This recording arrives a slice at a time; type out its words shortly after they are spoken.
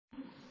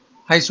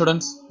Hi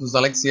students, this is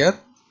Alex here.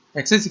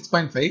 Exercise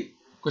 6.5,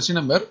 question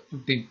number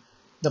 15.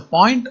 The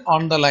point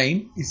on the line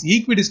is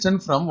equidistant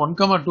from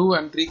 1,2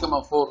 and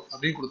 3,4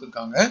 அப்படின்னு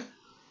கொடுத்திருக்காங்க.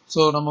 So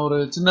நம்ம ஒரு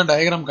சின்ன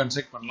diagram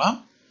construct பண்ணலாம்.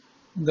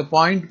 இந்த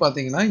பாயிண்ட்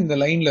பாத்தீங்கன்னா இந்த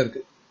லைன்ல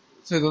இருக்கு.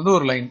 So இது வந்து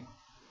ஒரு லைன்.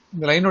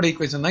 இந்த லைனோட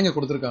ஈக்குவேஷன் தான் இங்க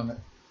கொடுத்திருக்காங்க.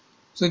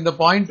 So இந்த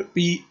பாயிண்ட்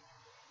P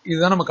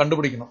இதுதான் நம்ம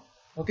கண்டுபிடிக்கணும்.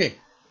 ஓகே.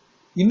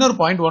 இன்னொரு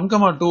பாயிண்ட்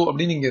 1,2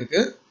 அப்படின்னு இங்க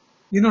இருக்கு.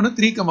 இன்னொன்னு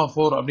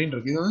 3,4 அப்படின்னு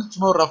இருக்கு. இது வந்து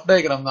சும்மா ஒரு ரஃப்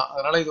டயகிராம் தான்.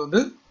 அதனால இது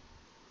வந்து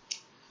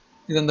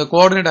இது அந்த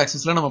கோஆர்டினேட்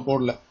ஆக்சிஸ்ல நம்ம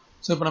போடல.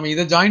 ஸோ இப்போ நம்ம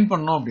இதை ஜாயின்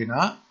பண்ணோம்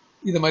அப்படின்னா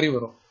இது மாதிரி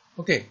வரும்.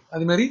 ஓகே,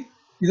 அது மாதிரி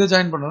இதை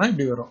ஜாயின் பண்ணோம்னா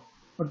இப்படி வரும்.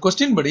 பட்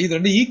கொஸ்டின் படி இது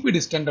ரெண்டு ஈக்வி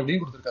டிஸ்டன்ட்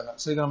அப்படின்னு கொடுத்துருக்காங்க.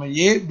 ஸோ இதை நம்ம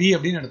ஏபி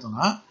அப்படின்னு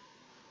எடுத்தோம்னா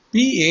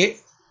பிஏ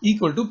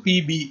ஈக்குவல் டு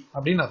பிபி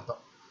அப்படின்னு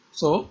அர்த்தம்.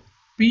 So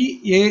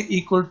BA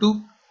equal to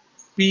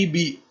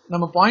BP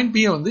நம்ம பாயிண்ட்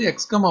பிஏ வந்து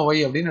எக்ஸ்கமா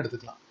ஒய் அப்படின்னு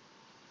எடுத்துக்கலாம்.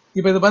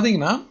 இப்போ இது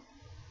பார்த்தீங்கன்னா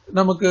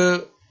நமக்கு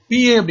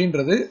பிஏ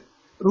அப்படின்றது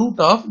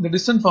ரூட் ஆஃப் இந்த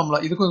டிஸ்டன்ஸ்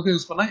ஃபார்முலா இதுக்கு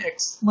யூஸ் பண்ணால்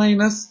X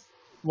minus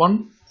 1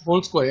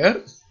 whole square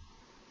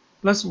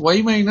plus y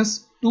minus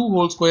 2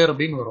 whole square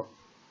அப்படின்னு வரும்,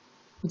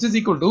 which is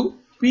equal to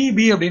pb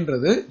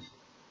அப்படின்றது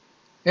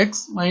x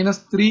minus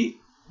 3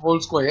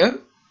 whole square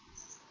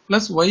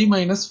plus y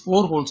minus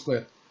 4 whole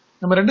square.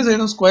 நம்ம ரெண்டு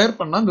சைடும் ஸ்கொயர்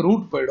பண்ணா அந்த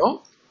ரூட் போயிடும்.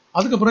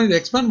 அதுக்கப்புறம் இதை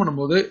எக்ஸ்பேண்ட்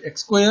பண்ணும்போது x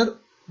square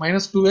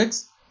minus 2x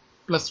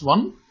plus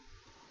 1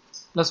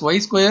 plus y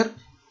square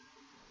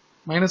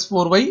minus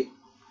 4y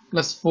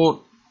plus 4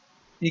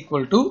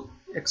 equal to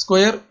x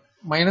square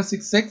minus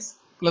 6x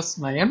plus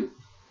 9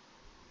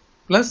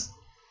 plus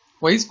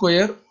y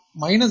square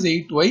minus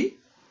 8y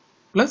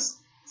plus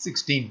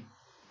 16.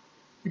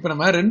 இப்போ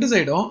நம்ம ரெண்டு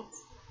சைடும்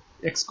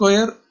x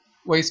square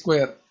y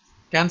square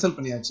cancel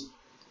பண்ணியாச்சு.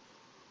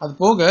 அது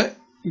போக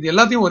இது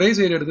எல்லாத்தையும் ஒரே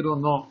சைடு எடுத்துட்டு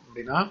வந்தோம்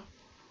அப்படின்னா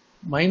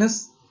minus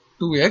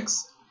 2x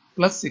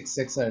plus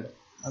 6x ஆயிடும்.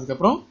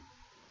 அதுக்கப்புறம்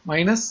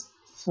minus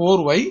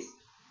 4y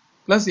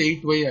plus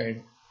 8y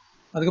ஆயிடும்.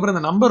 அதுக்கப்புறம்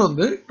இந்த நம்பர்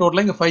வந்து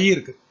டோட்டலா இங்க 5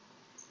 இருக்கு,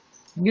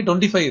 இங்க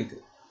 25 இருக்கு.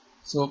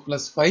 So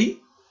plus 5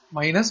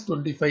 minus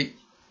 25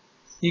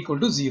 equal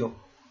to 0.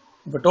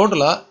 இப்போ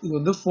டோட்டலா இது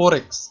வந்து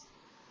 4x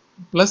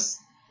plus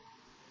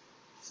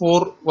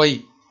 4y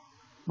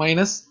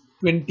minus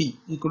 20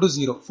 equal to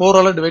 0. 4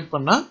 ஆல டிவைட்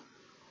பண்ணா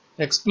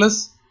x plus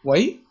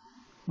y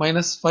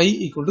minus 5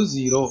 equal to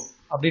 0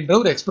 அப்படின்ற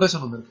ஒரு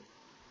எக்ஸ்பிரஷன் வந்திருக்கு.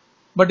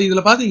 பட்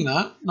இதுல பாத்தீங்கன்னா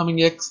நம்ம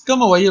இங்க x,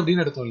 y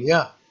அப்படின்னு எடுத்தோம்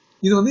இல்லையா,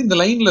 இது வந்து இந்த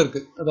லைன்ல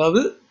இருக்கு.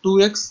 அதாவது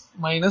 2x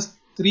minus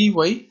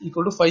 3y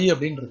equal to 5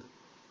 அப்படின்னு இருக்கு.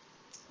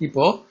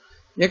 இப்போ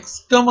x,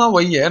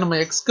 y நம்ம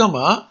x,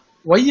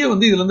 y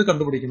வந்து இதுல இருந்து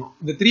கண்டுபிடிக்கணும்.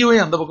 இந்த 3y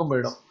அந்த பக்கம்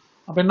போயிடும்.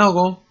 அப்ப என்ன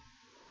ஆகும்?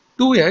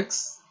 2x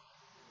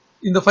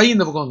இந்த 5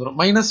 இந்த பக்கம் வந்துரும்.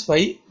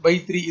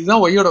 -5/3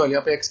 இதுதான் y யோட வேல்யூ.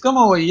 அப்ப x,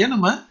 y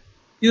நம்ம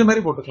இது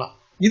மாதிரி போட்டுக்கலாம்.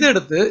 இதை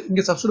எடுத்து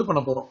இங்க சப்ஸ்டிட்யூட்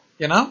பண்ண போறோம்.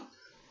 ஏன்னா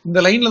இந்த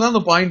லைன்ல தான்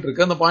அந்த பாயிண்ட்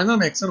இருக்கு. அந்த பாயிண்ட் தான்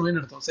நம்ம x and y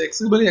எடுத்தோம். சோ x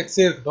க்கு பதிலா x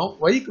இருக்கட்டும்.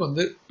 y க்கு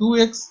வந்து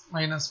 2x -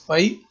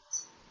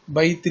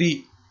 5/3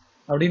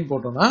 அப்படின்னு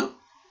போட்டோம்னா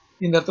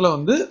இந்த இடத்துல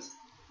வந்து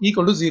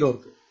ஈக்குவல் டு 0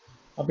 இருக்கு.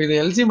 அப்ப இதை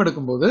எல்சிஎம்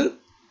எடுக்கும்போது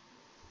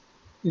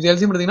இது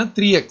எல்சிஎம் எடுத்தீங்கன்னா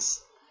 3x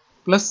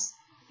plus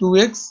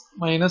 2x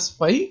minus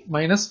 5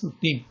 minus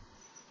 15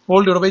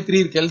 whole divided by 3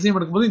 இருக்கு. எல்சிஎம்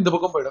எடுக்கும்போது இந்த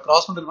பக்கம் போயிடும்,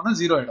 கிராஸ் மல்டிப்ளை பண்ணா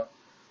 0 ஆயிடும்.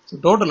 ஸோ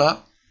டோட்டலா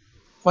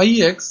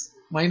 5x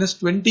minus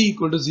 20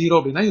 equal to 0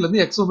 அப்படின்னா இதுல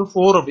இருந்து x வந்து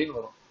 4 அப்படின்னு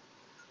வரும்.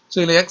 ஸோ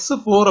இதுல x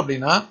 4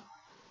 அப்படின்னா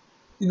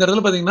இந்த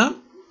இடத்துல பாத்தீங்கன்னா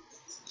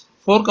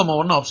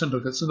 4,1 ஆப்ஷன்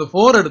இருக்கு. ஸோ இந்த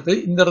 4 எடுத்து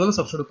இந்த இடத்துல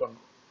சப்ஸ்டிட்யூட்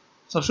பண்ணணும்.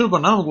 சப்ஸ்டிட்யூட்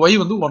பண்ணா நமக்கு y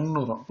வந்து 1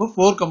 வரும். அப்போ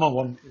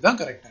 4,1 இதுதான்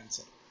கரெக்ட்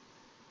ஆன்சர்.